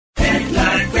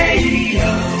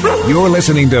You're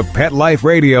listening to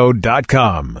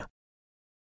PetLifeRadio.com.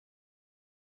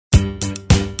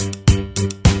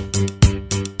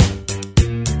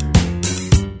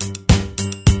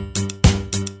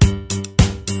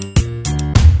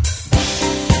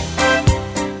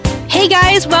 Hey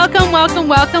guys, welcome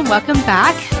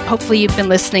back. Hopefully you've been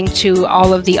listening to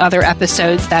all of the other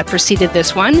episodes that preceded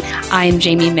this one. I'm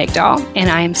Jamie Migdal, and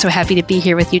I am so happy to be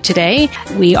here with you today.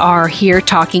 We are here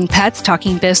talking pets,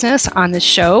 talking business on the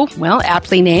show, well,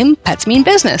 aptly named Pets Mean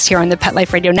Business here on the Pet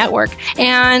Life Radio Network.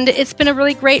 And it's been a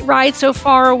really great ride so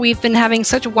far. We've been having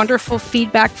such wonderful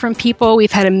feedback from people.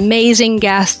 We've had amazing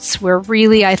guests. We're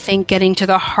really, I think, getting to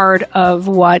the heart of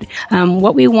what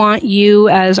we want you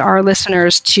as our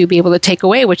listeners to be able to take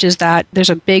away, which is that there's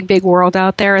a big, big world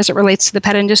out there as it relates to the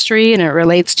pet industry, and it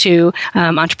relates to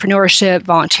entrepreneurship,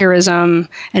 volunteerism,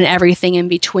 and everything in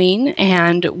between.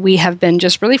 And we have been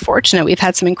just really fortunate. We've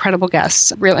had some incredible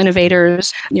guests, real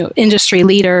innovators, industry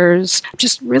leaders,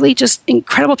 just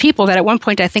incredible people that at one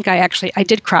point I think I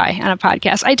did cry on a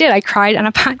podcast. I cried on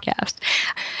a podcast.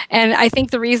 And I think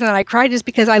the reason that I cried is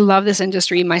because I love this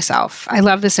industry myself. I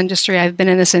love this industry. I've been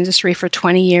in this industry for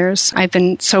 20 years. I've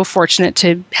been so fortunate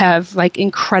to have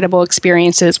incredible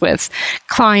experiences with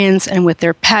clients and with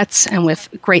their pets and with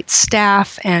great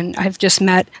staff. And I've just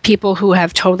met people who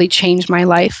have totally changed my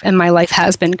life. And my life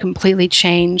has been completely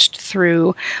changed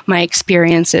through my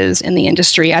experiences in the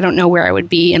industry. I don't know where I would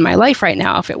be in my life right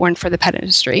now if it weren't for the pet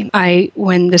industry.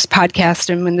 When this podcast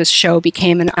and when this show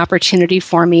became an opportunity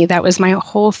for me, that was my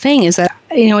whole thing, is that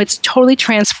it's totally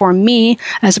transformed me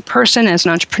as a person, as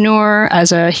an entrepreneur,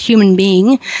 as a human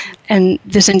being. And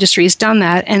this industry has done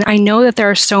that. And I know that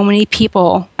there are so many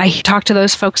people. I talk to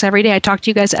those folks every day. I talk to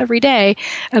you guys every day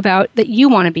about that you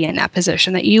want to be in that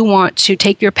position, that you want to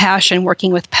take your passion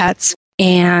working with pets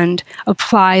and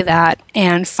apply that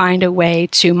and find a way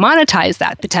to monetize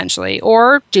that potentially,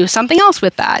 or do something else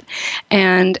with that.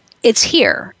 And it's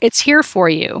here. It's here for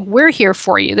you. We're here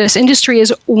for you. This industry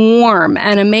is warm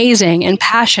and amazing and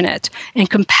passionate and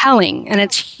compelling, and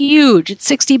it's huge. It's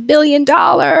 $60 billion.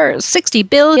 $60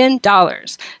 billion.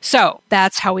 So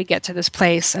that's how we get to this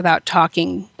place about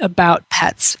talking about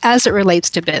pets as it relates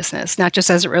to business, not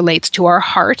just as it relates to our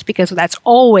heart, because that's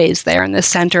always there in the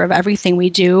center of everything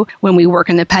we do when we work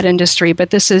in the pet industry.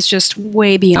 But this is just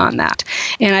way beyond that.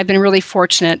 And I've been really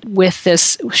fortunate with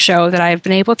this show that I've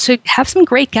been able to have some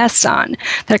great guests on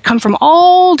that come from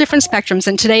all different spectrums,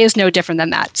 and today is no different than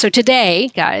that. So today,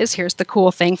 guys, here's the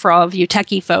cool thing for all of you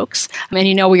techie folks,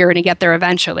 and we are going to get there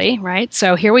eventually, right?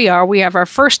 So here we are. We have our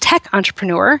first tech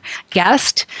entrepreneur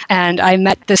guest, and I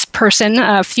met this person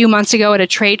a few months ago at a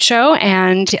trade show,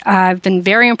 and I've been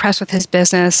very impressed with his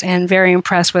business and very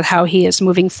impressed with how he is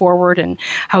moving forward and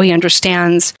how he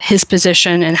understands his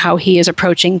position and how he is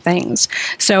approaching things.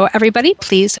 So everybody,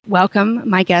 please welcome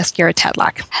my guest, Garrett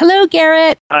Tadlock. Hello,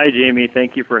 Garrett. Hi, Jamie.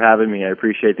 Thank you for having me. I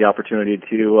appreciate the opportunity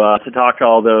to talk to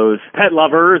all those pet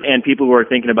lovers and people who are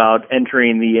thinking about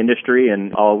entering the industry,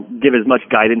 and I'll give as much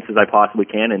guidance as I possibly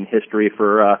can in history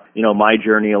for my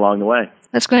journey along the way.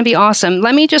 That's going to be awesome.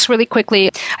 Let me just really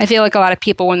quickly, I feel like a lot of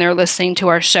people, when they're listening to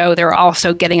our show, they're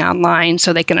also getting online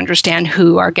so they can understand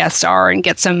who our guests are and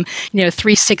get some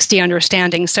 360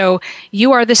 understanding. So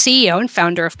you are the CEO and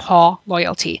founder of Paw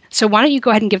Loyalty. So why don't you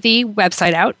go ahead and give the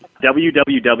website out?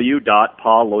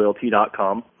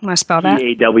 www.pawloyalty.com. Want to spell that?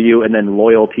 PAW and then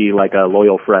loyalty like a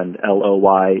loyal friend,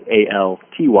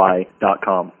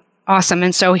 LOYALTY.com. Awesome.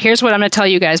 And so here's what I'm going to tell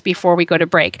you guys before we go to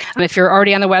break. If you're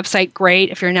already on the website, great.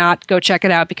 If you're not, go check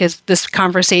it out, because this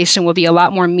conversation will be a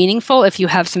lot more meaningful if you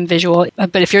have some visual.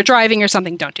 But if you're driving or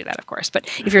something, don't do that, of course. But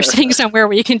if you're sitting somewhere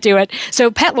where you can do it.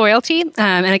 So Pet Loyalty,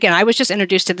 and again, I was just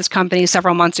introduced to this company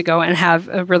several months ago and have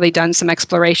really done some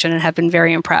exploration and have been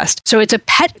very impressed. So it's a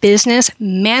pet business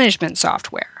management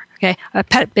software. Okay, a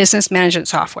pet business management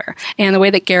software. And the way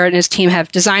that Garrett and his team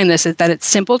have designed this is that it's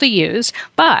simple to use,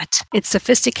 but it's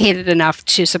sophisticated enough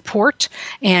to support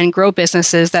and grow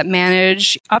businesses that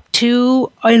manage up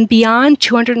to and beyond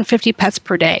 250 pets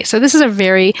per day. So this is a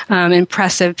very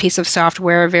impressive piece of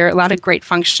software, a lot of great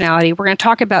functionality. We're going to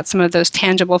talk about some of those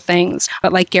tangible things,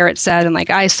 but like Garrett said, and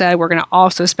like I said, we're going to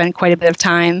also spend quite a bit of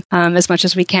time, as much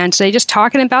as we can today, just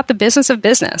talking about the business of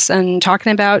business and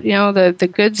talking about, the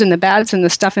goods and the bads and the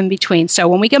stuff in between. So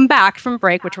when we come back from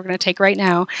break, which we're going to take right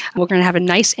now, we're going to have a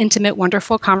nice, intimate,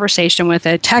 wonderful conversation with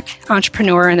a tech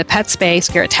entrepreneur in the pet space,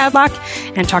 Garrett Tadlock,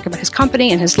 and talk about his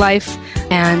company and his life,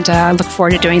 and look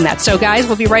forward to doing that. So guys,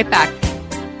 we'll be right back.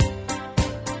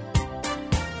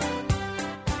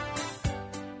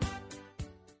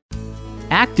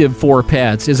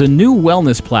 Active4Pets is a new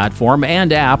wellness platform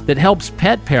and app that helps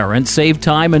pet parents save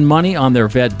time and money on their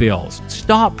vet bills.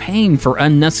 Stop paying for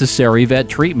unnecessary vet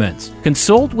treatments.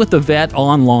 Consult with the vet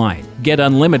online. Get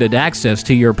unlimited access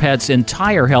to your pet's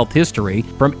entire health history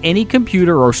from any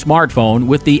computer or smartphone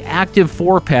with the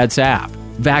Active4Pets app.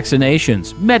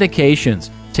 Vaccinations, medications,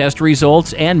 test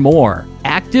results, and more.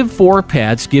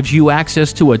 Active4Pets gives you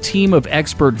access to a team of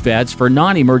expert vets for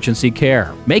non-emergency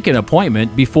care. Make an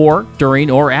appointment before,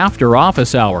 during, or after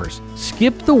office hours.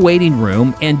 Skip the waiting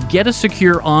room and get a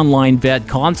secure online vet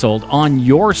consult on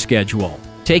your schedule.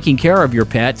 Taking care of your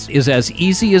pets is as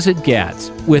easy as it gets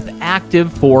with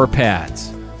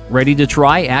Active4Pets. Ready to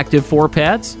try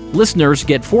Active4Pets? Listeners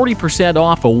get 40%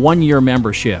 off a 1-year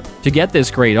membership. To get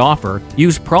this great offer,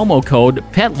 use promo code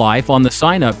PETLIFE on the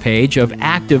sign-up page of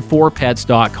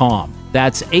Active4Pets.com.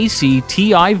 That's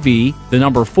ACTIV, the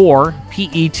number 4,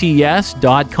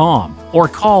 PETS.com. Or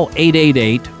call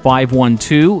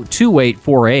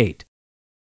 888-512-2848.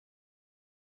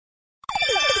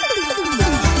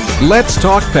 Let's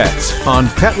Talk Pets on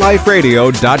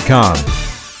PetLifeRadio.com.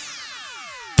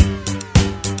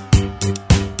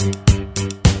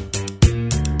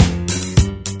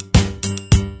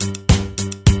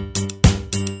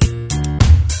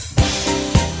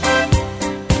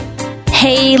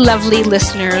 Hey, lovely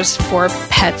listeners for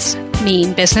Pets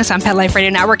Mean Business on Pet Life Radio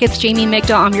Network. It's Jamie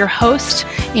Migdal. I'm your host,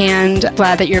 and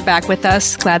glad that you're back with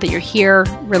us. Glad that you're here.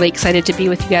 Really excited to be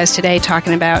with you guys today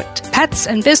talking about pets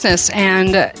and business.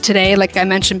 And today, like I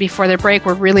mentioned before the break,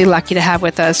 we're really lucky to have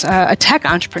with us a tech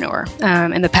entrepreneur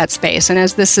in the pet space. And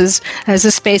as this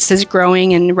space is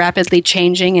growing and rapidly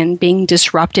changing and being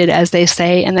disrupted, as they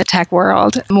say in the tech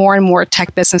world, more and more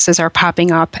tech businesses are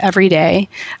popping up every day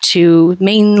to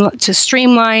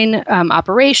streamline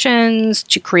operations,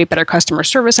 to create better customer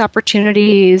service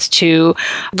opportunities, to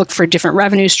look for different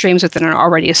revenue streams within an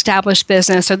already established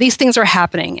business. So these things are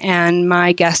happening. And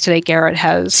my guest today, Garrett,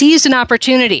 has seized an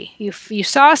opportunity. You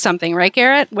saw something, right,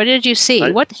 Garrett? What did you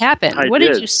see? What happened? What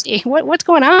did you see? What's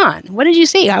going on? What did you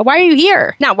see? Why are you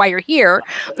here? Not why you're here,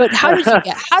 but how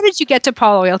did you get to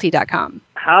PawLoyalty.com?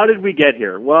 How did we get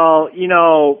here? Well,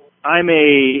 I'm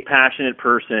a passionate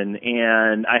person,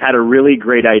 and I had a really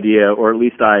great idea, or at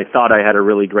least I thought I had a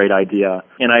really great idea.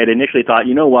 And I had initially thought,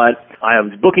 you know what? I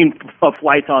was booking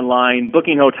flights online,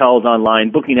 booking hotels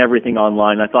online, booking everything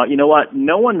online. I thought, you know what?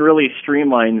 No one really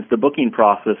streamlines the booking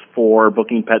process for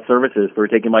booking pet services, for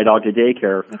taking my dog to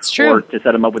daycare. That's true. Or to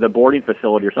set him up with a boarding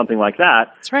facility or something like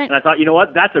that. That's right. And I thought, you know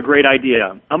what? That's a great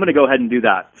idea. I'm going to go ahead and do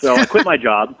that. So I quit my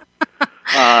job.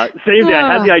 Same day,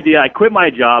 I had the idea. I quit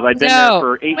my job. I'd been there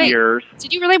for 8 years.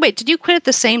 Did you really? Wait, did you quit it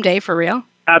the same day for real?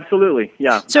 Absolutely,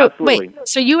 yeah. So absolutely. Wait,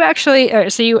 so you actually,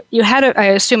 you had, I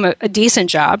assume, a decent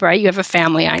job, right? You have a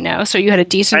family, I know. So you had a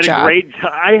decent job.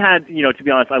 I had, to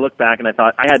be honest, I look back and I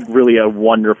thought I had really a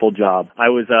wonderful job. I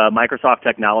was a Microsoft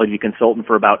technology consultant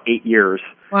for about 8 years.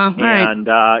 Wow, and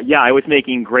I was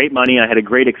making great money. I had a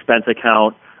great expense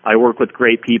account. I worked with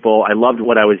great people. I loved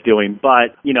what I was doing.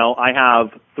 But, I have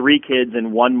 3 kids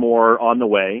and 1 more on the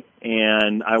way.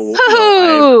 And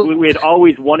we had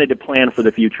always wanted to plan for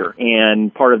the future.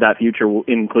 And part of that future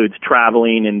includes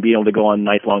traveling and being able to go on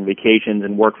nice long vacations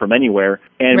and work from anywhere.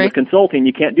 And with consulting,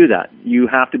 you can't do that. You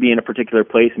have to be in a particular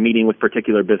place, meeting with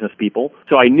particular business people.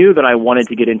 So I knew that I wanted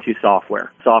to get into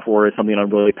software. Software is something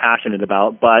I'm really passionate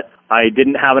about, but I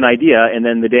didn't have an idea. And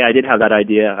then the day I did have that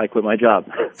idea, I quit my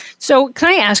job. So can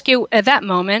I ask you, at that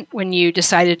moment when you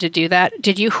decided to do that,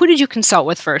 who did you consult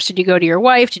with first? Did you go to your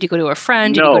wife? Did you go to a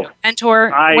friend? Did you go to a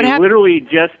mentor? I literally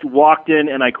just walked in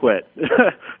and I quit.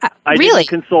 I didn't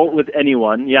consult with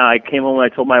anyone. Yeah, I came home and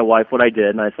I told my wife what I did,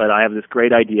 and I said, I have this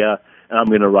great idea, and I'm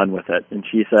going to run with it. And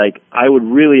she's like, I would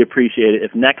really appreciate it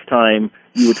if next time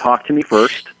you would talk to me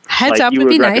first. Heads up would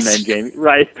be nice. Jamie,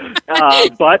 right?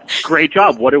 But great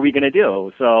job. What are we going to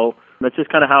do? So that's just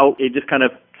kind of how it just kind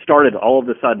of started all of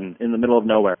a sudden in the middle of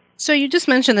nowhere. So you just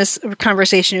mentioned this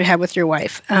conversation you had with your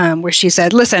wife, where she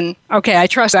said, listen, okay, I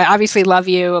obviously love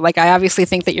you. Like, I obviously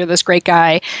think that you're this great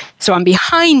guy. So I'm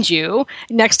behind you.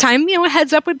 Next time, a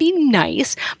heads up would be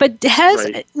nice. But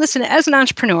listen, as an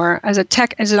entrepreneur, as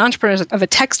an entrepreneur of a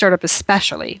tech startup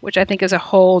especially, which I think is a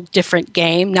whole different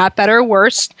game, not better or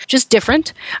worse, just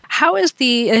different. How is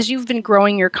as you've been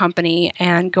growing your company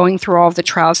and going through all of the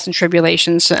trials and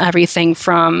tribulations, everything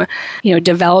from,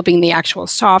 developing the actual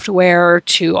software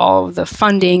to all of the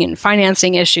funding and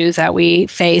financing issues that we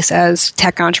face as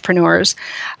tech entrepreneurs,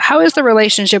 how has the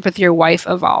relationship with your wife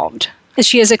evolved? Is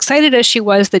she as excited as she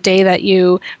was the day that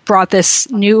you brought this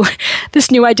new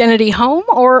identity home,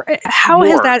 or how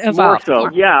has that evolved?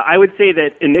 Yeah, I would say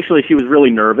that initially she was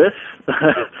really nervous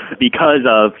because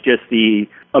of just the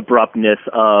abruptness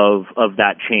of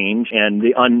that change and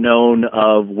the unknown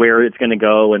of where it's going to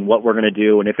go and what we're going to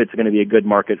do and if it's going to be a good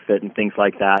market fit and things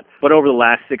like that. But over the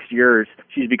last 6 years,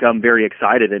 she's become very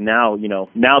excited. And now,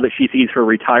 now that she sees her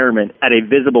retirement at a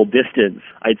visible distance,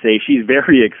 I'd say she's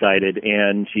very excited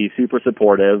and she's super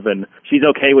supportive and she's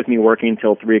okay with me working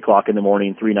till 3 o'clock in the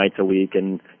morning, 3 nights a week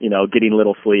and, getting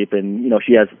little sleep. And,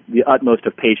 she has the utmost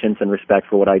of patience and respect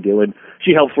for what I do. And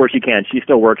she helps where she can. She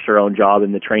still works her own job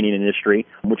in the training industry,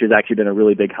 which has actually been a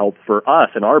really big help for us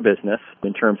in our business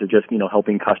in terms of just,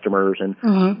 helping customers and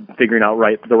figuring out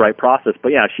the right process.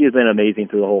 But yeah, she has been amazing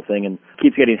through the whole thing and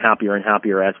keeps getting happier and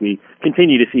happier as we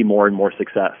continue to see more and more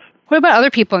success. What about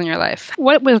other people in your life?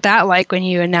 What was that like when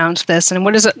you announced this? And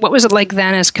what was it like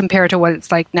then as compared to what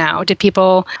it's like now? Did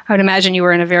people, I would imagine you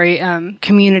were in a very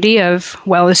community of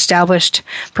well-established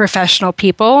professional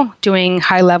people doing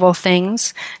high-level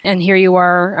things. And here you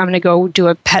are, I'm going to go do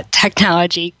a pet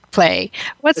technology play.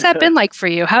 What's that been like for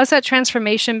you? How's that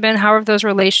transformation been? How have those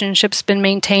relationships been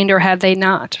maintained, or have they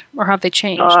not? Or have they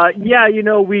changed? I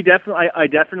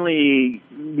definitely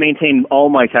maintain all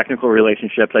my technical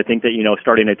relationships. I think that,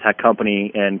 starting a tech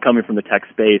company and coming from the tech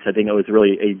space, I think it was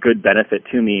really a good benefit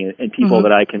to me and people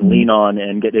that I can lean on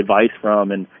and get advice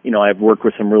from. And, I've worked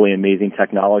with some really amazing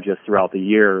technologists throughout the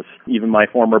years. Even my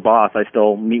former boss, I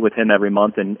still meet with him every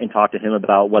month and talk to him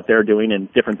about what they're doing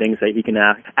and different things that he can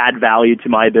add value to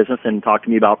my business and talk to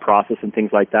me about process and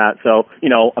things like that. So,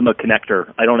 I'm a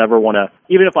connector. I don't ever want to,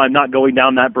 even if I'm not going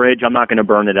down that bridge, I'm not going to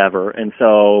burn it ever. And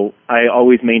so I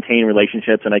always maintain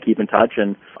relationships and I keep in touch.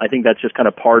 And I think that's just kind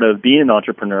of part of being an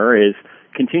entrepreneur is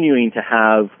continuing to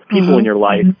have people in your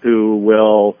life who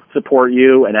will support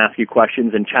you and ask you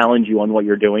questions and challenge you on what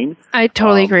you're doing. I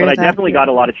totally agree with that. But I definitely got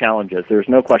a lot of challenges. There's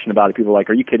no question about it. People are like,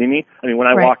 are you kidding me? I mean, when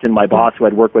I walked in, my boss who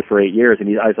I'd worked with for 8 years, and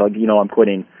I was like, I'm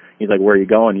quitting. He's like, where are you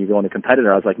going? You going to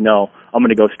competitor? I was like, no, I'm going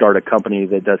to go start a company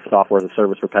that does software as a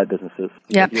service for pet businesses.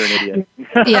 Yeah. You're an idiot.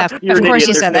 Yeah, of course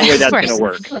you said that. There's no way that's going to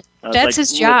work. That's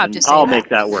his job to say I'll make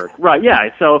that work. Right,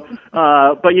 yeah. So,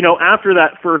 but, after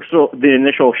that the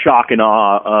initial shock and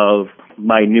awe of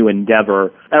my new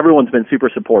endeavor, everyone's been super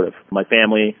supportive. My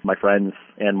family, my friends,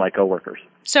 and my coworkers.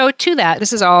 So to that,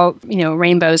 this is all,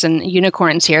 rainbows and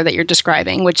unicorns here that you're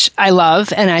describing, which I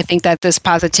love. And I think that this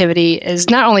positivity is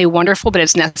not only wonderful, but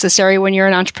it's necessary when you're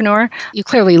an entrepreneur. You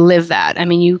clearly live that. I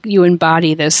mean, you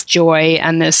embody this joy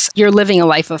and you're living a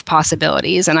life of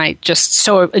possibilities. And I just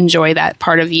so enjoy that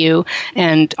part of you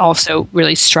and also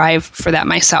really strive for that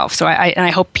myself. So I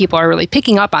hope people are really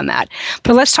picking up on that.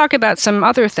 But let's talk about some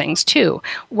other things too.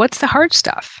 What's the hard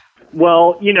stuff?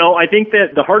 Well, I think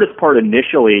that the hardest part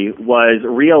initially was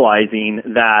realizing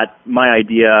that my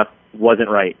idea wasn't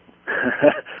right.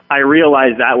 I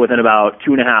realized that within about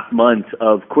 2.5 months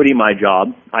of quitting my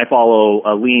job. I follow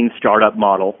a lean startup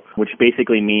model, which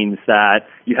basically means that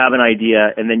you have an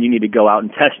idea and then you need to go out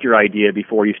and test your idea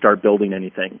before you start building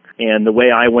anything. And the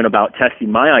way I went about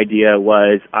testing my idea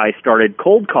was I started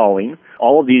cold calling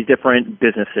all of these different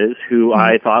businesses who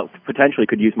I thought potentially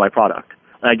could use my product.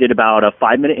 I did about a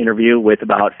 5-minute interview with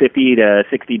about 50 to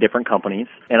 60 different companies,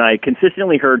 and I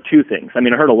consistently heard 2 things. I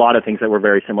mean, I heard a lot of things that were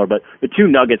very similar, but the 2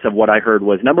 nuggets of what I heard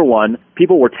was, number one,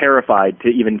 people were terrified to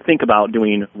even think about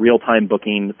doing real-time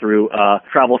booking through a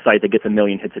travel site that gets 1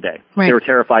 million hits a day. Right. They were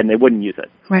terrified, and they wouldn't use it.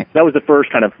 Right. That was the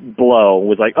first kind of blow,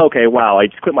 was like, okay, wow, I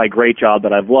just quit my great job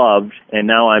that I've loved, and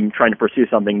now I'm trying to pursue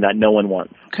something that no one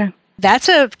wants. Okay. That's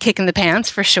a kick in the pants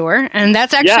for sure. And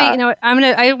that's actually,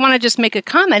 I want to just make a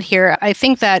comment here. I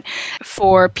think that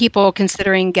for people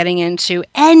considering getting into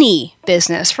any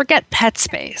business, forget pet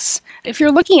space. If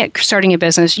you're looking at starting a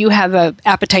business, you have an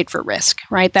appetite for risk,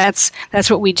 right? That's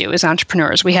what we do as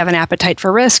entrepreneurs. We have an appetite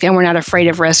for risk and we're not afraid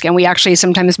of risk. And we actually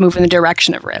sometimes move in the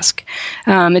direction of risk.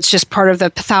 It's just part of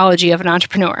the pathology of an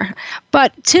entrepreneur.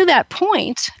 But to that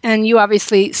point, and you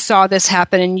obviously saw this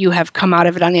happen and you have come out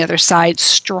of it on the other side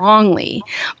strongly.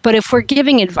 But if we're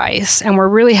giving advice and we're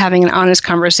really having an honest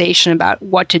conversation about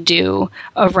what to do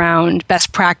around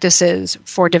best practices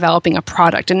for developing a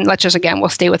product, and let's just, again, we'll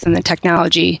stay within the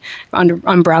technology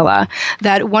umbrella,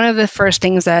 that one of the first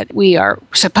things that we are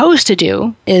supposed to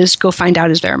do is go find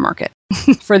out, is there a market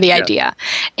for the idea?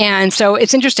 And so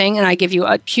it's interesting, and I give you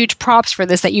a huge props for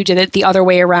this, that you did it the other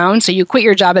way around. So you quit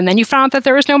your job and then you found out that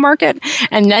there was no market,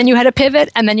 and then you had to pivot,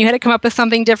 and then you had to come up with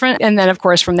something different. And then, of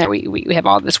course, from there, we have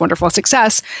all this wonderful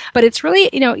success. But it's really,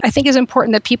 I think it's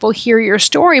important that people hear your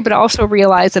story, but also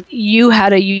realize that you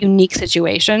had a unique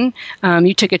situation.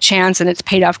 You took a chance and it's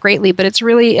paid off greatly. But it's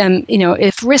really,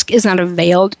 if risk is not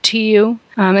availed to you,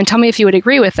 and tell me if you would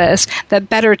agree with this, that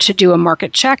better to do a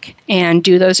market check and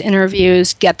do those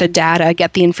interviews, get the data,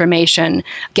 get the information,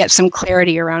 get some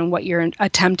clarity around what you're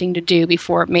attempting to do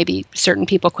before maybe certain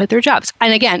people quit their jobs.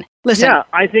 And again, listen. Yeah,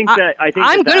 I think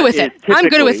I'm good with it. I'm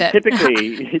good with it.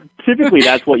 Typically,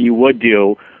 that's what you would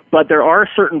do. But there are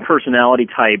certain personality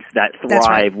types that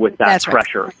thrive with that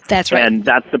pressure. Right. That's right. And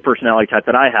that's the personality type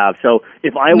that I have. So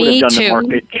if I would have done the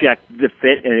market check, the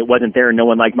fit, and it wasn't there and no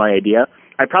one liked my idea,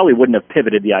 I probably wouldn't have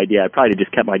pivoted the idea. I probably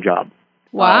just kept my job.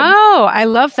 Wow, I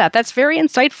love that. That's very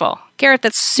insightful. Garrett,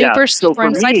 that's super insightful. So for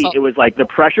me, it was like the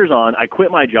pressure's on. I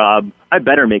quit my job. I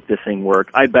better make this thing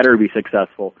work. I better be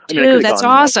successful. Dude, that's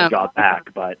awesome. Job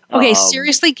back, but, okay,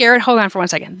 seriously, Garrett, hold on for 1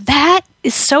 second. That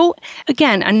is so,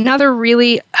 again, another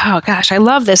really, oh gosh, I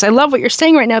love this. I love what you're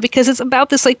saying right now because it's about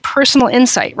this like personal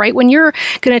insight, right? When you're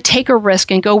going to take a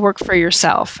risk and go work for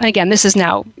yourself. And again, this is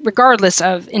now regardless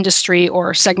of industry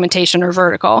or segmentation or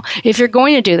vertical. If you're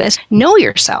going to do this, know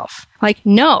yourself. Like,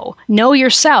 know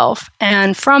yourself.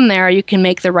 And from there, you can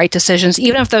make the right decisions.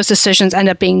 Even if those decisions end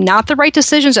up being not the right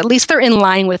decisions, at least they're in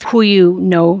line with who you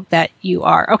know that you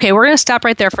are. Okay, we're going to stop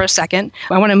right there for a second.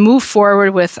 I want to move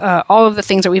forward with all of the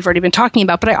things that we've already been talking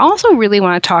about, but I also really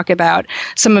want to talk about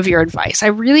some of your advice. I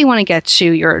really want to get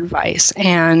to your advice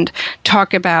and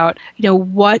talk about,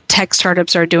 what tech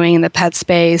startups are doing in the pet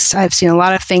space. I've seen a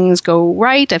lot of things go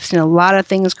right. I've seen a lot of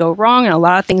things go wrong and a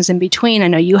lot of things in between. I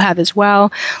know you have as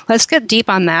well. Let's get deep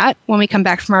on that when we come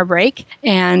back from our break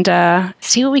and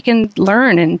see what we can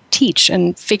learn and teach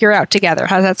and figure out together.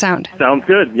 How does that sound? Sounds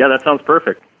good. Yeah, that sounds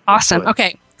perfect. Awesome.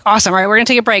 Okay. Awesome. All right, we're going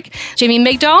to take a break. Jamie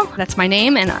Migdal, that's my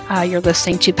name, and you're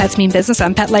listening to Pets Mean Business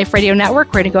on Pet Life Radio Network.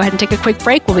 We're going to go ahead and take a quick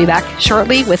break. We'll be back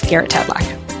shortly with Garrett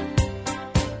Tedlock.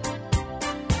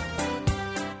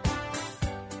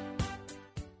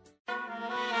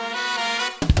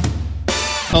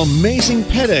 Amazing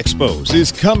Pet Expos is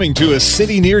coming to a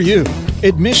city near you.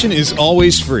 Admission is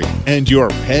always free, and your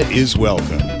pet is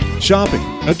welcome. Shopping,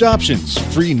 adoptions,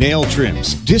 free nail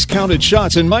trims, discounted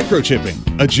shots and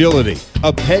microchipping, agility,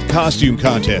 a pet costume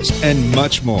contest, and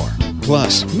much more.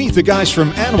 Plus, meet the guys from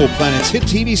Animal Planet's hit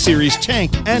TV series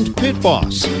Tank and Pit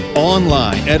Boss.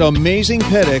 Online at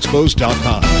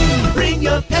AmazingPetExpos.com. Bring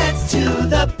your pets to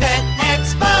the Pet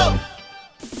Expo.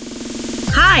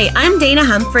 Hi, I'm Dana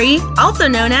Humphrey, also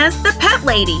known as the Pet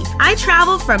Lady. I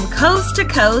travel from coast to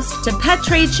coast to pet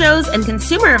trade shows and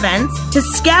consumer events to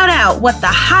scout out what the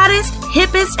hottest,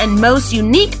 hippest, and most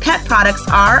unique pet products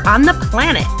are on the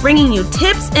planet, bringing you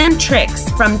tips and tricks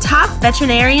from top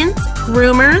veterinarians,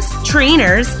 groomers,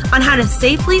 trainers on how to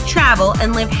safely travel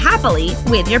and live happily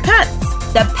with your pets.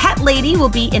 The Pet Lady will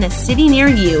be in a city near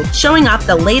you, showing off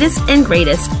the latest and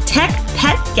greatest tech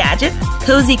pet gadgets,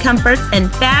 cozy comforts, and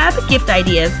fab gift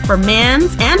ideas for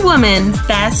man's and woman's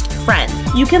best friend.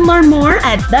 You can learn more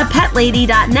at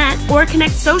thepetlady.net or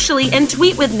connect socially and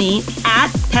tweet with me at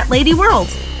PetLadyWorld.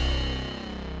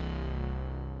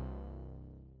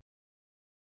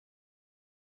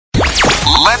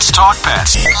 Let's talk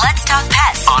pets. Let's talk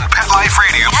pets On Pet Life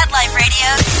Radio. Pet Life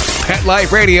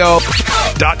Radio.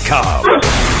 PetLifeRadio.com.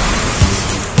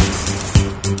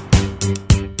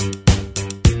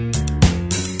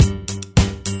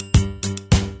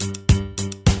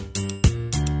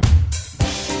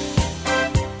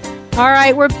 All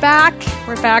right, we're back.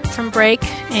 We're back from break,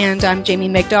 and I'm Jamie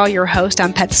Migdal, your host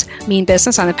on Pets Mean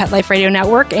Business on the Pet Life Radio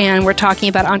Network, and we're talking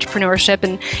about entrepreneurship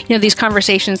and these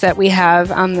conversations that we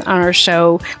have on our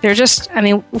show. They're just,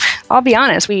 I'll be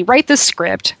honest, we write this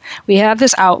script, we have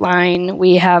this outline,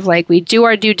 we do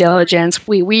our due diligence,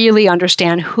 we really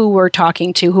understand who we're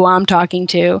talking to, who I'm talking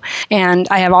to, and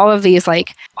I have all of these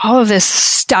all of this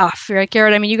stuff, right,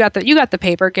 Garrett? You got the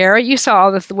paper, Garrett. You saw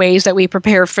all the ways that we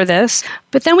prepare for this,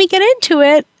 but then we get into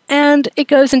it and it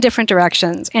goes in different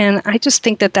directions. And I just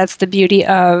think that that's the beauty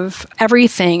of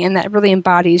everything, and that really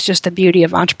embodies just the beauty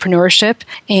of entrepreneurship,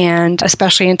 and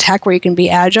especially in tech where you can be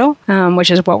agile, which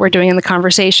is what we're doing in the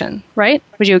conversation, right?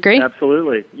 Would you agree?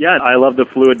 Absolutely. Yeah, I love the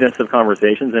fluidness of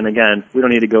conversations. And again, we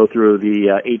don't need to go through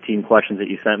the 18 questions that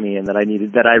you sent me and that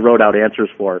I wrote out answers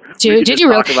for. Did you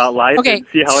really? Talk about life and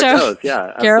see how it goes.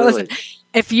 Yeah, absolutely. Garrett, listen.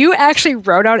 If you actually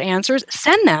wrote out answers,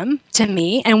 send them to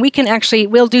me, and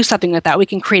we'll do something with that. We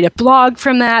can create a blog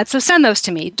from that. So send those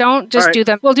to me. Don't just do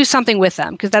them. We'll do something with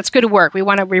them, because that's good work. We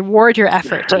want to reward your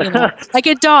effort. Like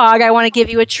a dog, I want to give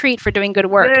you a treat for doing good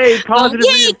work. Hey, positive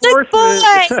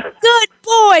reinforcement. Good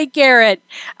boy, Garrett.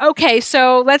 Okay,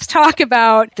 so let's talk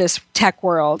about this tech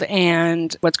world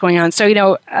and what's going on.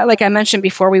 So, like I mentioned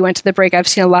before we went to the break, I've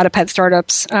seen a lot of pet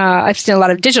startups. I've seen a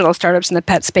lot of digital startups in the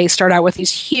pet space start out with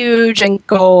these huge and sprint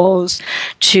goals,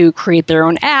 to create their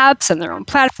own apps and their own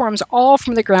platforms, all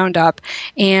from the ground up.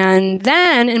 And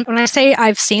then, and when I say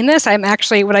I've seen this, I'm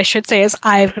actually, what I should say is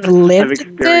I've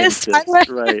lived this. Right.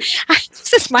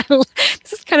 This is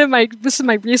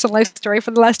my recent life story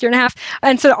for the last year and a half.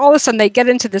 And so all of a sudden they get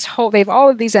into this whole, they have all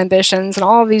of these ambitions and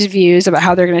all of these views about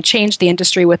how they're going to change the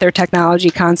industry with their technology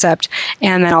concept.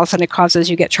 And then all of a sudden it causes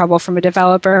you get trouble from a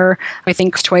developer. I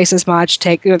think twice as much,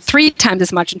 take 3 times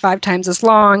as much and 5 times as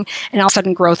long. And all of a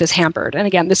sudden growth is hampered. And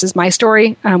again, this is my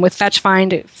story with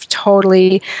FetchFind. It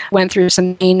totally went through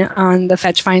some pain on the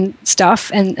FetchFind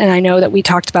stuff. And I know that we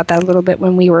talked about that a little bit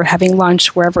when we were having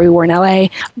lunch wherever we were in LA.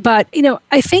 But,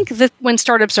 I think that when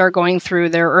startups are going through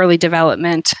their early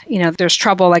development, there's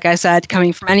trouble, like I said,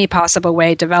 coming from any possible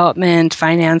way, development,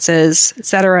 finances, et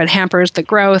cetera. It hampers the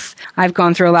growth. I've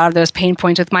gone through a lot of those pain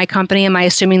points with my company. Am I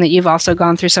assuming that you've also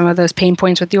gone through some of those pain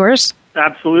points with yours?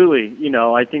 Absolutely.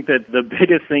 I think that the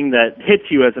biggest thing that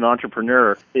hits you as an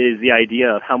entrepreneur is the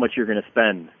idea of how much you're going to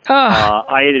spend.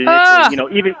 I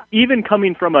initially, even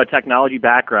coming from a technology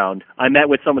background, I met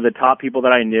with some of the top people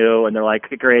that I knew, and they're like,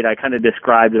 great, I kind of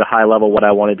described at a high level what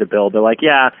I wanted to build. They're like,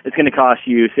 yeah, it's going to cost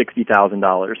you $60,000.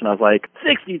 And I was like,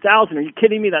 $60,000? Are you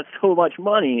kidding me? That's so much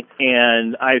money.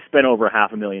 And I've spent over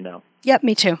 $500,000 now. Yep,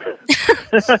 me too.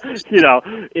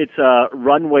 It's a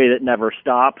runway that never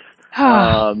stops.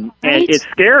 Right? And it's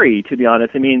scary, to be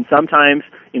honest. I mean, sometimes,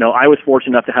 I was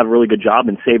fortunate enough to have a really good job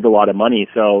and saved a lot of money,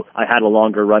 so I had a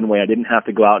longer runway. I didn't have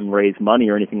to go out and raise money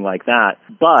or anything like that.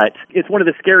 But it's one of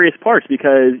the scariest parts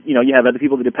because, you have other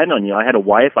people that depend on you. I had a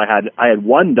wife. I had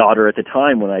 1 daughter at the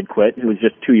time when I'd quit, who was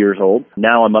just 2 years old.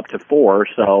 Now I'm up to 4,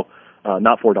 so...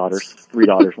 not 4 daughters, 3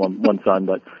 daughters, one son.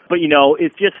 But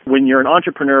it's just when you're an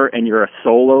entrepreneur and you're a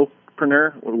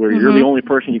solopreneur, where you're the only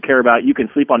person you care about, you can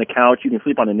sleep on a couch, you can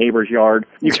sleep on a neighbor's yard,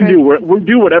 you can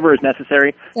do whatever is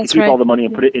necessary to keep all the money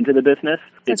and put it into the business.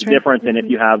 It's different than if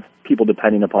you have people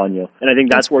depending upon you. And I think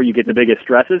that's where you get the biggest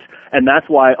stresses. And that's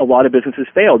why a lot of businesses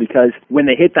fail, because when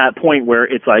they hit that point where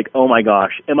it's like, oh my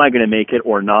gosh, am I going to make it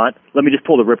or not? Let me just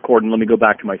pull the ripcord and let me go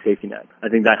back to my safety net. I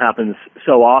think that happens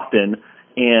so often.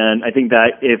 And I think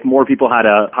that if more people had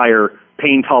a higher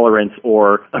pain tolerance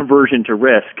or aversion to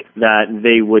risk, that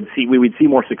we would see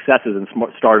more successes in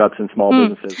startups and small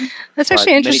businesses. That's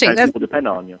actually interesting. Many times people depend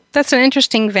on you. That's an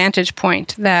interesting vantage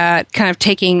point, that kind of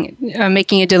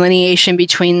making a delineation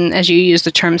between, as you use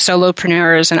the term,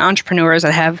 solopreneurs and entrepreneurs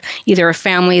that have either a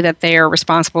family that they are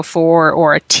responsible for,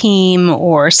 or a team,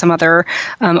 or some other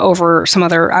over some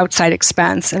other outside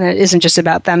expense, and it isn't just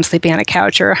about them sleeping on a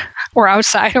couch or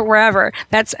outside or wherever.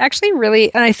 That's actually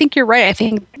really, and I think you're right. I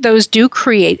think those do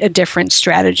create a different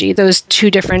strategy. Those 2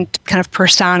 different kind of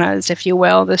personas, if you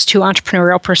will, those 2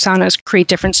 entrepreneurial personas create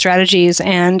different strategies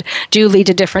and do lead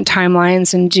to different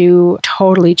timelines and do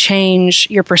totally change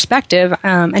your perspective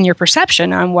and your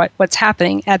perception on what's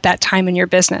happening at that time in your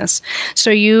business. So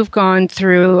you've gone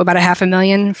through about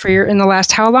 $500,000 in the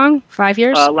last how long? 5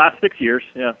 years? Last 6 years,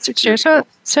 yeah. 6 years.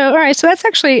 So, all right. So that's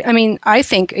actually, I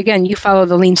think, again, you follow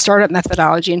the lean startup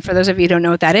methodology. And for those of you who don't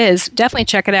know what that is, definitely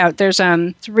check it out. There's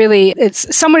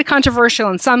it's somewhat controversial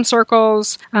in some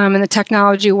circles in the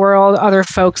technology world. Other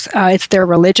folks, it's their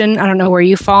religion. I don't know where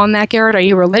you fall in that, Garrett. Are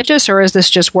you religious, or is this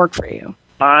just work for you?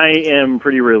 I am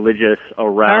pretty religious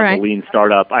around the lean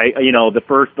startup. The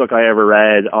first book I ever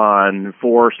read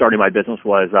for starting my business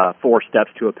was 4 Steps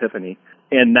to Epiphany.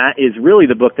 And that is really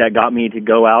the book that got me to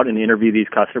go out and interview these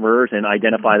customers and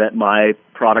identify that my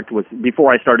product was,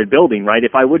 before I started building, right?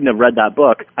 If I wouldn't have read that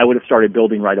book, I would have started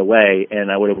building right away,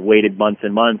 and I would have waited months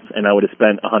and months, and I would have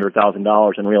spent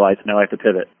 $100,000 and realized now I have to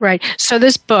pivot. Right. So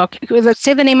this book, let's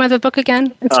say the name of the book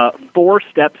again. 4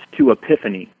 Steps to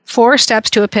Epiphany. 4 Steps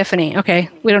to Epiphany. Okay,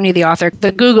 we don't need the author.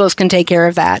 The Googles can take care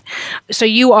of that. So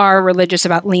you are religious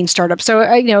about lean startup. So,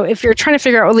 if you're trying to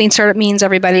figure out what lean startup means,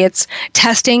 everybody, it's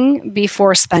testing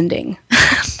before spending.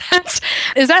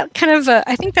 Is that kind of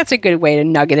I think that's a good way to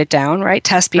nugget it down, right?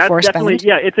 Test before spending.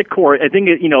 Yeah, it's a core. I think,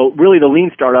 really the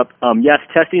lean startup, yes,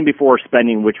 testing before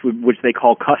spending, which they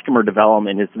call customer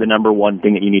development, is the number one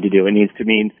thing that you need to do. It needs to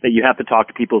mean that you have to talk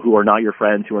to people who are not your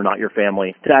friends, who are not your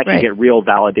family, to actually get real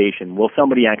validation. Will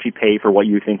somebody actually pay for what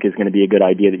you think is going to be a good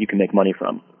idea that you can make money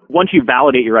from? Once you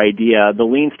validate your idea, the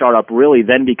lean startup really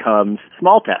then becomes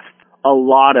small tests. A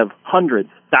lot of hundreds,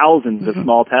 thousands of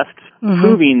small tests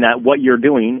proving that what you're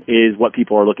doing is what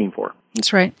people are looking for.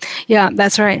 That's right. Yeah,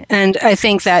 that's right. And I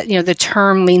think that, the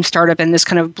term lean startup and this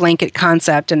kind of blanket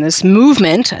concept and this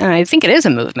movement, and I think it is a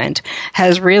movement,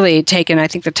 has really taken, I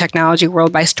think, the technology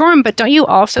world by storm. But don't you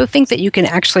also think that you can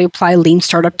actually apply lean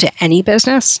startup to any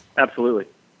business? Absolutely.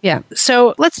 Yeah.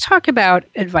 So let's talk about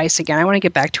advice again. I want to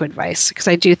get back to advice because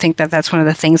I do think that that's one of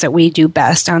the things that we do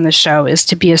best on the show is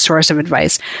to be a source of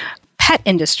advice. Pet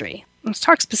industry. Let's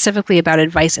talk specifically about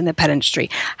advice in the pet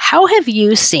industry. How have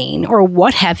you seen, or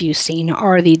what have you seen,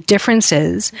 are the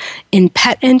differences in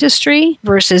pet industry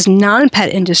versus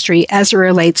non-pet industry as it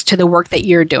relates to the work that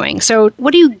you're doing? So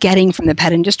what are you getting from the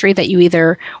pet industry that you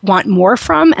either want more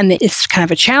from and it's kind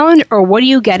of a challenge, or what are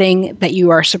you getting that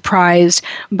you are surprised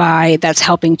by that's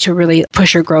helping to really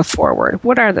push your growth forward?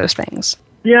 What are those things?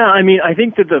 Yeah, I mean, I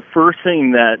think that the first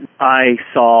thing that I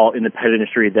saw in the pet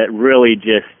industry that really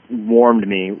just warmed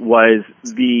me was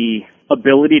the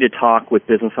ability to talk with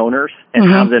business owners and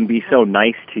have them be so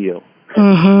nice to you.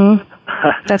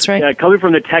 That's right. Yeah, coming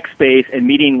from the tech space and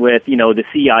meeting with, the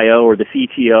CIO or the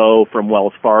CTO from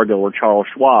Wells Fargo or Charles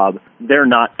Schwab, they're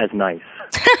not as nice.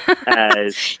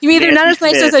 As you mean they're not as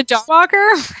nice Smith. as a dog walker?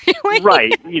 Really?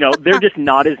 Right. They're just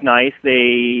not as nice.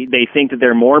 They think that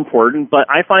they're more important. But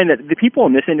I find that the people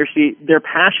in this industry, they're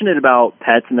passionate about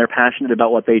pets and they're passionate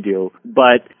about what they do.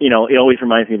 But, it always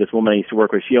reminds me of this woman I used to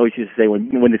work with. She always used to say when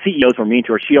the CEOs were mean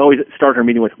to her, she always started her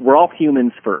meeting with, we're all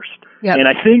humans first. Yep. And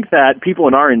I think that people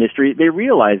in our industry, they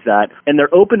realize that and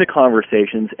they're open to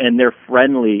conversations and they're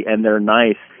friendly and they're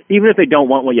nice, even if they don't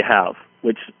want what you have,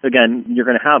 which, again, you're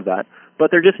going to have that. But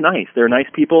they're just nice. They're nice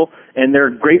people, and they're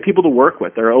great people to work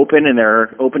with. They're open, and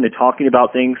they're open to talking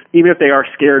about things. Even if they are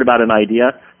scared about an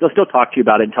idea, they'll still talk to you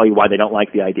about it and tell you why they don't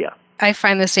like the idea. I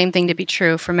find the same thing to be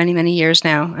true for many, many years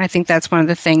now. I think that's one of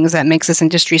the things that makes this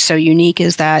industry so unique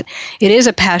is that it is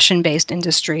a passion-based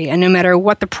industry. And no matter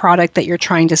what the product that you're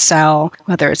trying to sell,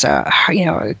 whether it's a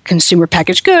consumer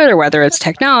packaged good or whether it's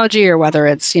technology or whether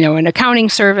it's, an accounting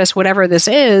service, whatever this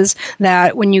is,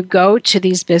 that when you go to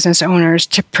these business owners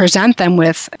to present them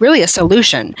with really a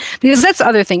solution, because that's the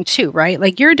other thing too, right?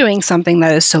 Like you're doing something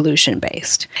that is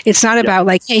solution-based. It's not about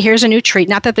like, hey, here's a new treat.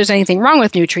 Not that there's anything wrong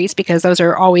with new treats because those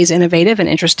are always innovative and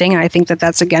interesting. And I think that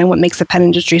that's, again, what makes the pet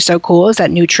industry so cool is that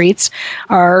new treats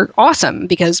are awesome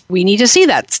because we need to see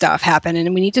that stuff happen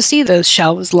and we need to see those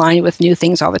shelves lined with new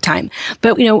things all the time.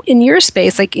 But, in your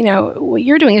space, what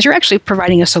you're doing is you're actually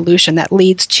providing a solution that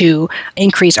leads to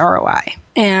increased ROI.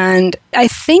 And I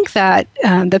think that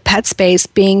the pet space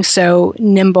being so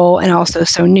nimble and also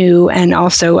so new and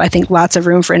also I think lots of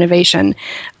room for innovation,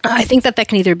 I think that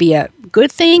can either be a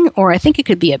good thing or I think it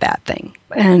could be a bad thing.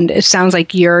 And it sounds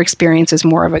like your experience is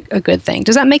more of a good thing.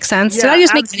 Does that make sense? Yeah, did I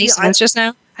just make any sense just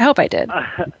now? I hope I did.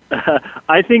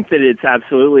 I think that it's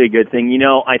absolutely a good thing.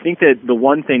 I think that the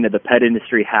one thing that the pet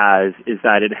industry has is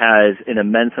that it has an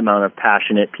immense amount of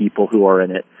passionate people who are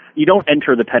in it. You don't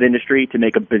enter the pet industry to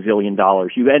make $1 billion.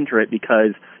 You enter it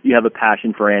because you have a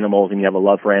passion for animals and you have a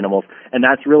love for animals. And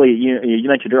that's really, you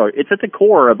mentioned earlier, it's at the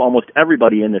core of almost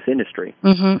everybody in this industry.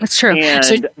 Mm-hmm. It's true. And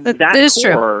so that is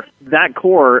true. That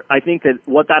core, I think that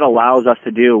what that allows us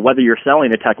to do, whether you're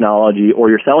selling a technology or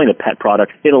you're selling a pet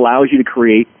product, it allows you to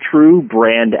create true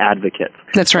brand advocates.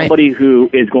 That's right. Somebody who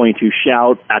is going to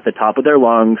shout at the top of their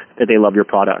lungs that they love your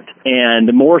product.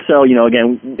 And more so,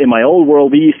 again, in my old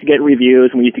world, we used to get reviews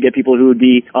and we used to get people who would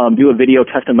be do a video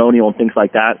testimonial and things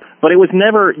like that. But it was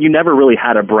you never really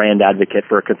had a brand advocate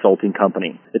for a consulting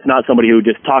company. It's not somebody who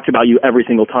just talks about you every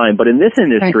single time. But in this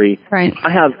industry, right.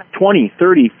 I have 20,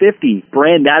 30, 50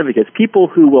 brand advocates, people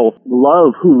who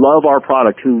love our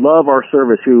product, who love our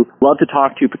service, who love to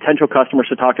talk to potential customers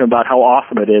to talk to them about how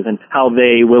awesome it is and how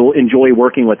they will enjoy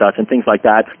working with us and things like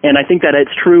that. And I think that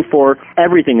it's true for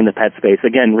everything in the pet space,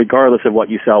 again, regardless of what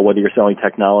you sell, whether you're selling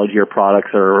technology or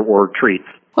products or treats.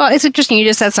 Well, it's interesting. You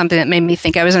just said something that made me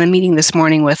think. I was in a meeting this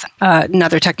morning with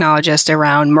another technologist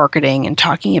around marketing and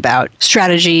talking about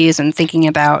strategies and thinking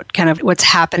about kind of what's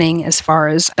happening as far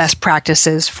as best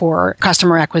practices for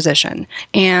customer acquisition.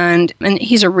 And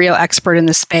he's a real expert in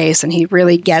the space and he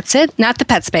really gets it. Not the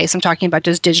pet space. I'm talking about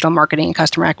just digital marketing and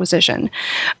customer acquisition.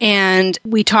 And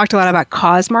we talked a lot about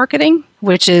cause marketing,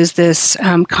 which is this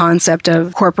concept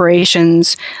of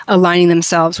corporations aligning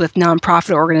themselves with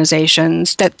nonprofit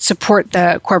organizations that support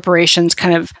the corporation's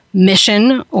kind of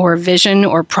mission or vision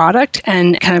or product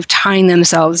and kind of tying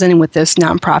themselves in with this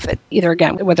nonprofit, either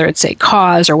again, whether it's a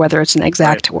cause or whether it's an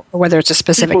exact or whether it's a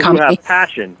specific people company. Who have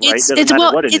passion, right? Doesn't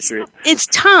matter what industry. It's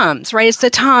Tom's, right? It's the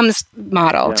Tom's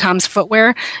model, yeah. Tom's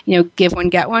footwear, give one,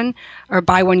 get one, or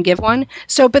buy one, give one.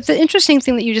 So, but the interesting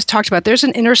thing that you just talked about, there's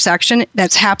an intersection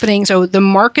that's happening. So the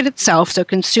market itself, so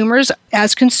consumers,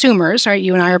 right?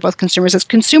 You and I are both consumers. As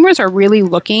consumers are really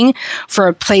looking for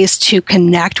a place to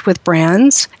connect with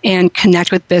brands and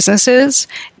connect with businesses,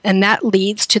 And that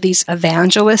leads to these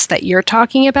evangelists that you're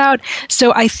talking about.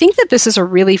 So I think that this is a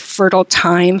really fertile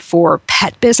time for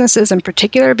pet businesses in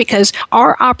particular, because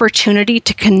our opportunity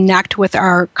to connect with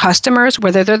our customers,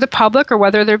 whether they're the public or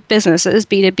whether they're businesses,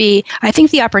 B2B, I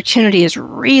think the opportunity is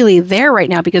really there right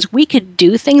now because we could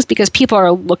do things because people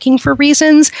are looking for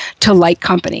reasons to like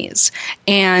companies.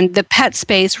 And the pet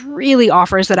space really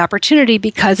offers that opportunity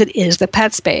because it is the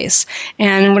pet space.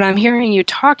 And when I'm hearing you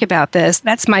talk about this,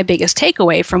 that's my biggest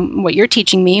takeaway from what you're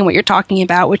teaching me and what you're talking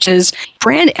about, which is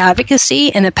brand advocacy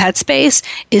in the pet space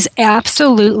is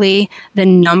absolutely the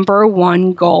number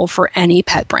one goal for any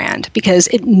pet brand because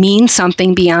it means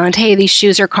something beyond, hey, these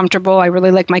shoes are comfortable. I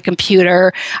really like my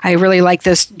computer. I really like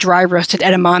this dry roasted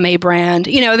edamame brand.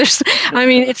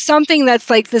 It's something that's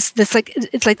like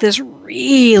this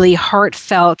really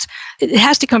heartfelt. It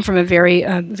has to come from a very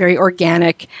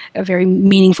organic, a very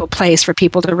meaningful place for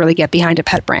people to really get behind a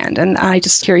pet brand. And I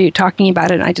just hear you talking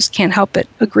about it, and I just can't help but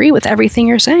agree with everything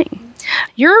you're saying.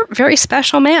 You're a very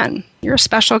special man. You're a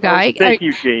special guy. Thank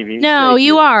you, Jamie. No,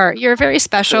 you are. You're very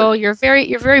special. You're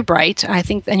very bright, I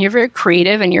think, and you're very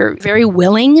creative and you're very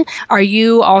willing. Are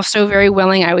you also very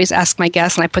willing? I always ask my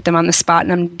guests and I put them on the spot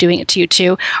and I'm doing it to you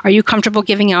too. Are you comfortable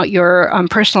giving out your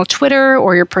personal Twitter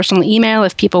or your personal email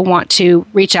if people want to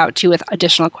reach out to you with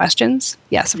additional questions?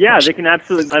 Yes, of course. They can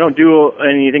absolutely. I don't do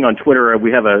anything on Twitter.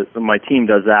 We have my team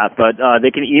does that, but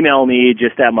they can email me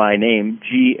just at my name,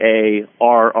 GARRET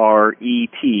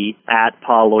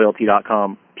 @PawLoyalty.com.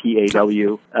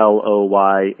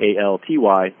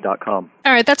 PawLoyalty.com.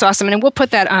 All right, that's awesome. And we'll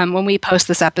put that when we post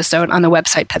this episode on the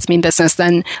website, Pets Mean Business,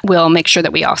 then we'll make sure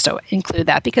that we also include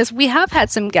that because we have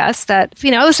had some guests that,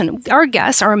 listen, our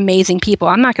guests are amazing people.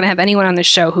 I'm not going to have anyone on the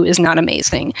show who is not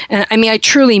amazing. And I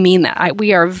truly mean that.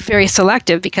 We are very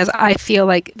selective because I feel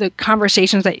like the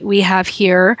conversations that we have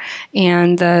here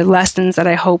and the lessons that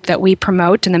I hope that we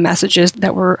promote and the messages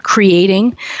that we're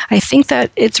creating, I think that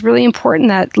it's really important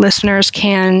that listeners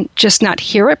can just not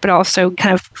hear it, but also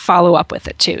kind of follow up with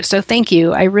it too. So thank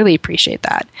you. I really appreciate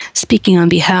that. Speaking on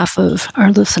behalf of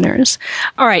our listeners.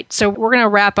 All right. So we're going to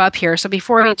wrap up here. So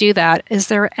before we do that, is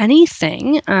there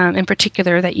anything in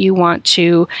particular that you want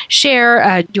to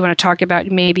share? Do you want to talk about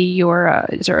maybe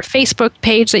is there a Facebook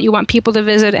page that you want people to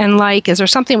visit and like? Is there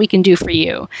something we can do for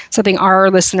you? Something our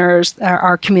listeners,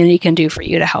 our community can do for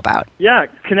you to help out? Yeah.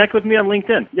 Connect with me on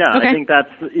LinkedIn. Yeah. Okay. I think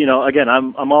that's, again,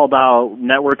 I'm all about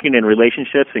networking and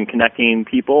relationships and connecting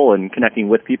people and connecting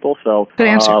with people. So, good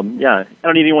answer. I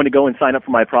don't need anyone to go and sign up for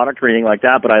my product or anything like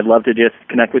that, but I'd love to just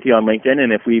connect with you on LinkedIn.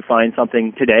 And if we find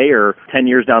something today or 10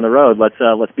 years down the road,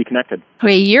 let's be connected.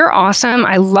 Okay, you're awesome.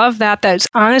 I love that. That's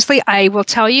honestly, I will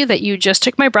tell you that you just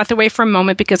took my breath away for a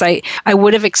moment because I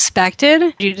would have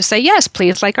expected you to say, yes,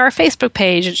 please like our Facebook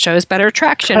page. It shows better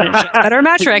traction, it shows better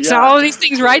metrics, and all of these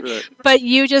things, right? But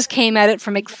you just came at it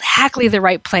from exactly the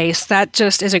right place. That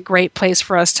just is a great place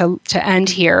for us to end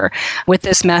here with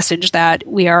this message that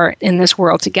we are in this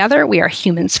world together. We are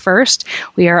humans first.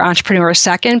 We are entrepreneurs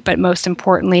second, but most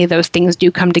importantly, those things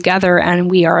do come together and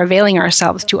we are availing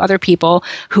ourselves to other people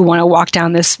who want to walk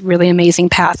down this really amazing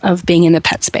path of being in the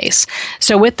pet space.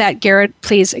 So with that, Garrett,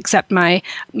 please accept my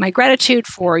gratitude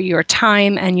for your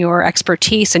time and your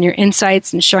expertise and your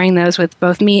insights and sharing those with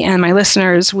both me and my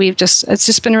listeners. It's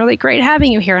just been really great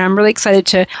having you here. And I'm really excited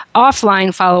to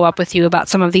offline follow up with you about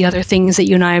some of the other things that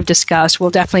you and I have discussed. We'll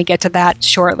definitely get to that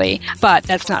shortly, but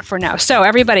that's not for now. So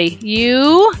everybody,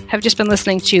 you have just been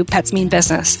listening to Pets Mean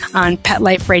Business on Pet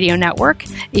Life Radio Network.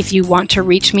 If you want to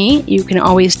reach me, you can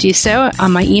always do so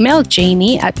on my email,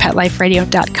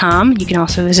 jamie@petliferadio.com. You can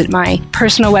also visit my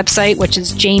personal website, which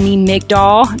is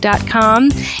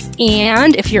jamiemigdal.com.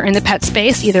 And if you're in the pet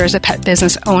space, either as a pet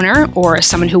business owner or as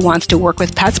someone who wants to work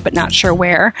with pets but not sure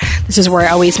where, this is where I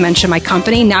always mention my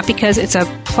company, not because it's a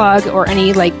plug or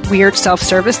any weird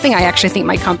self-service thing. I actually think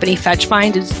my company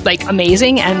FetchFind is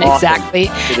amazing and awesome. Exactly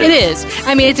it is.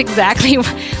 It's exactly,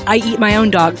 I eat my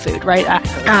own dog food, right?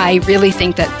 I really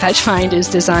think that FetchFind is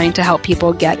designed to help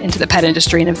people get into the pet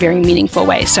industry in a very meaningful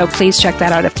way. So please check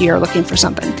that out if you're looking for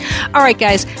something. All right,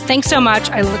 guys, thanks so much.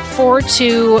 I look forward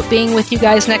to being with you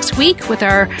guys next week with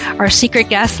our secret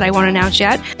guest that I won't announce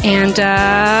yet. And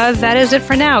that is it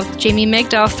for now. Jamie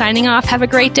Migdal signing off. Have a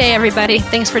great day, everybody.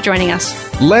 Thanks for joining us.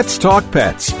 Let's Talk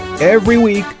Pets, every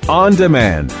week on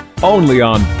demand, only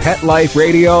on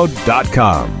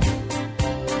PetLifeRadio.com.